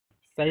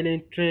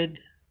Silent trade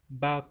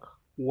back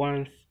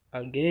once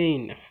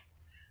again.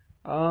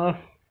 uh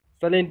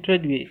Silent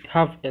trade, we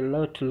have a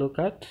lot to look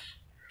at,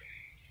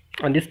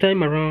 and this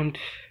time around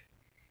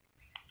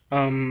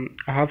I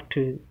have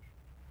to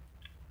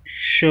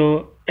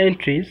show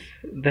entries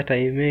that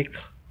I make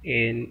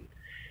in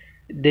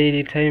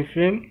daily time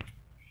frame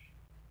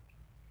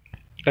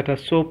that are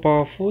so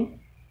powerful,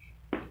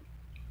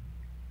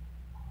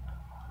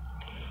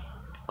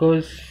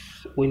 because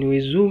when we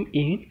zoom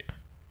in,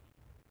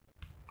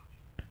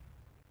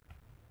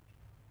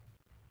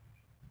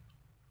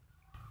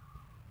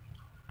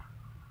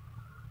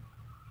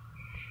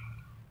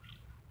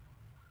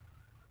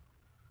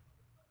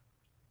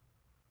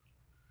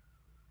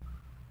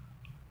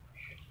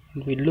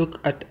 we look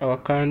at our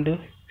candle,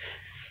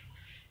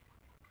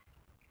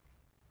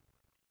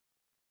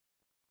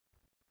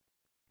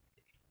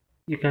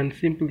 you can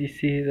simply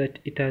see that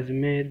it has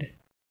made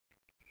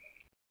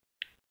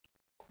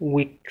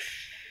wicks,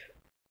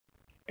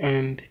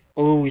 and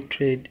all we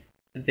trade,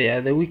 they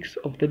are the wicks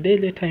of the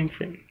daily time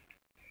frame.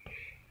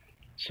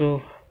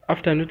 So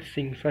after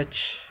noticing such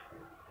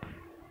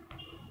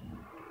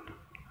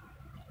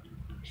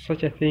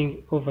a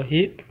thing over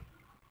here,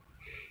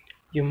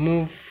 you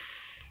move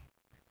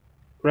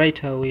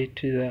right away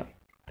to the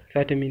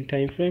 30-minute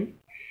time frame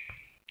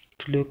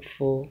to look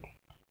for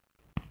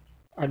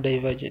a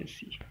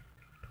divergency.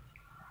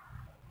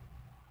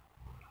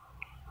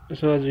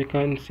 So as we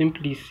can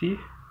simply see,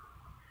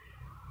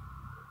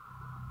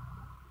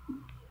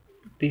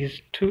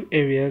 these two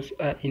areas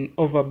are in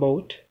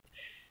overbought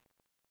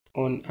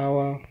on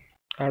our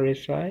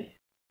RSI,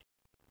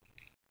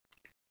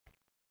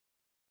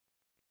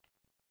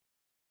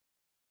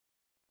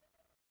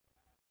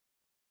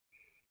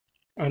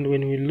 and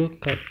when we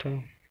look at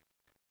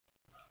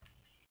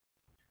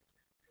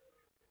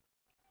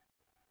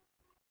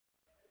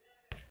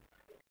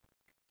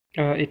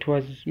it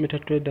was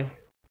MetaTrader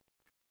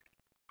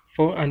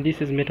 4 and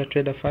this is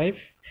MetaTrader 5.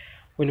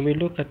 When we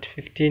look at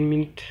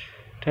 15-minute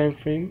time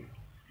frame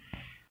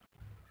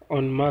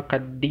on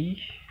market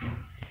D,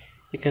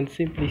 you can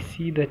simply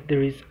see that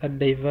there is a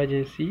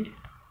divergency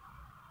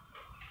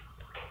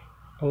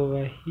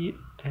over here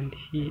and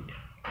here.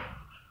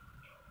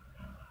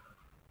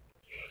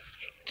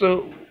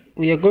 So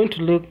we are going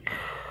to look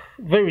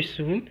very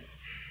soon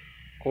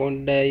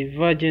on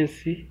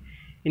divergency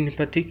in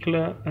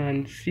particular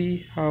and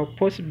see how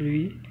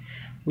possibly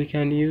we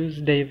can use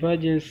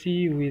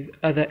divergency with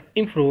other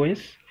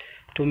influence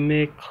to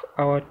make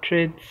our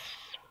trades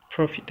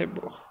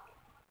profitable.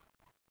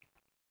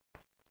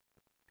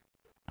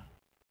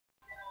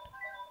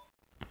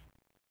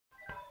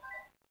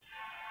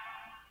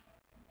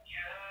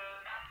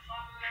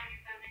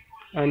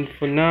 And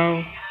for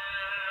now,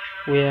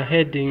 we are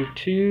heading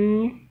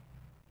to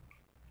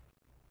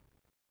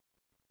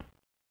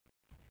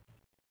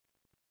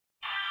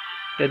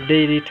the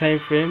daily time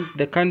frame.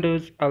 The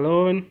candles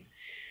alone,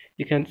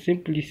 you can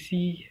simply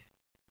see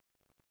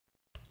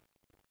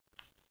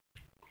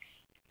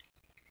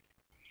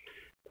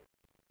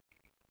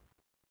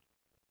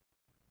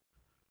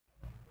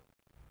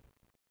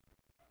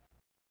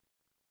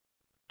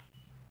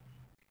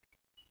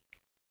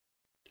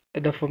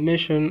the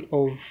formation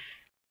of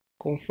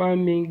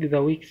confirming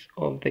the wicks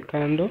of the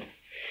candle.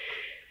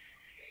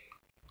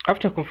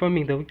 After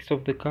confirming the wicks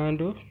of the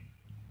candle,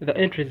 the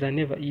entries are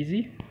never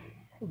easy,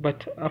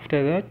 but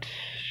after that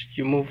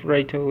you move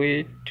right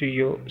away to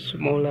your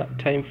smaller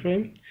time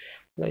frame,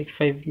 like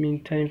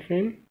 5-minute time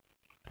frame.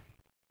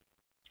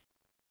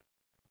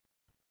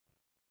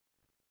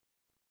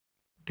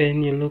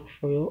 Then you look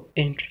for your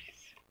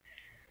entries.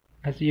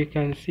 As you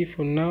can see,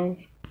 for now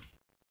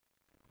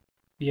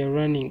we are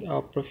running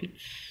our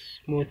profits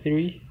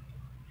smoothly,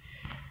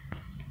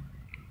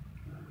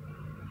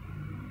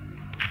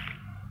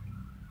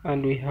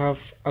 and we have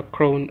a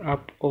crown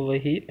up over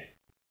here.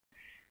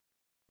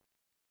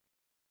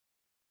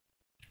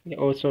 We're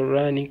also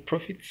running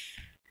profits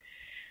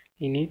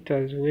in it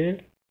as well,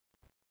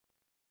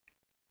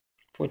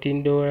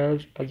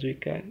 $14 as we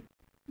can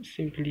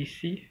simply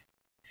see.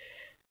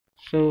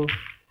 So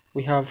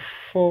we have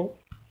 4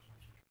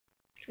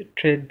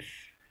 trades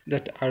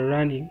that are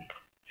running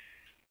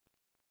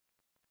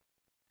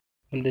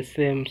on the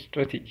same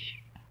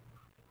strategy.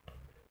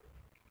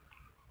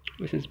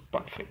 This is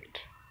perfect.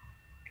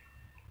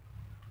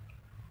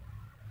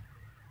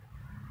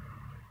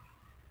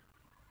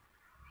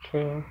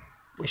 So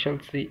we shall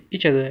see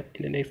each other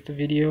in the next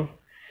video,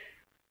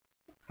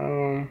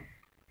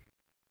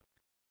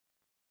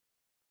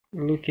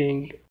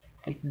 looking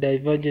at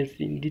divergence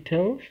in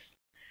details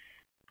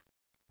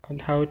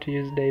and how to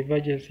use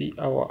divergency,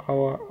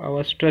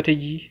 our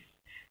strategy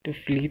to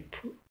flip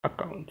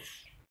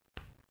accounts.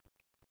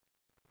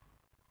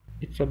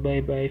 It's a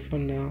bye bye for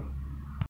now.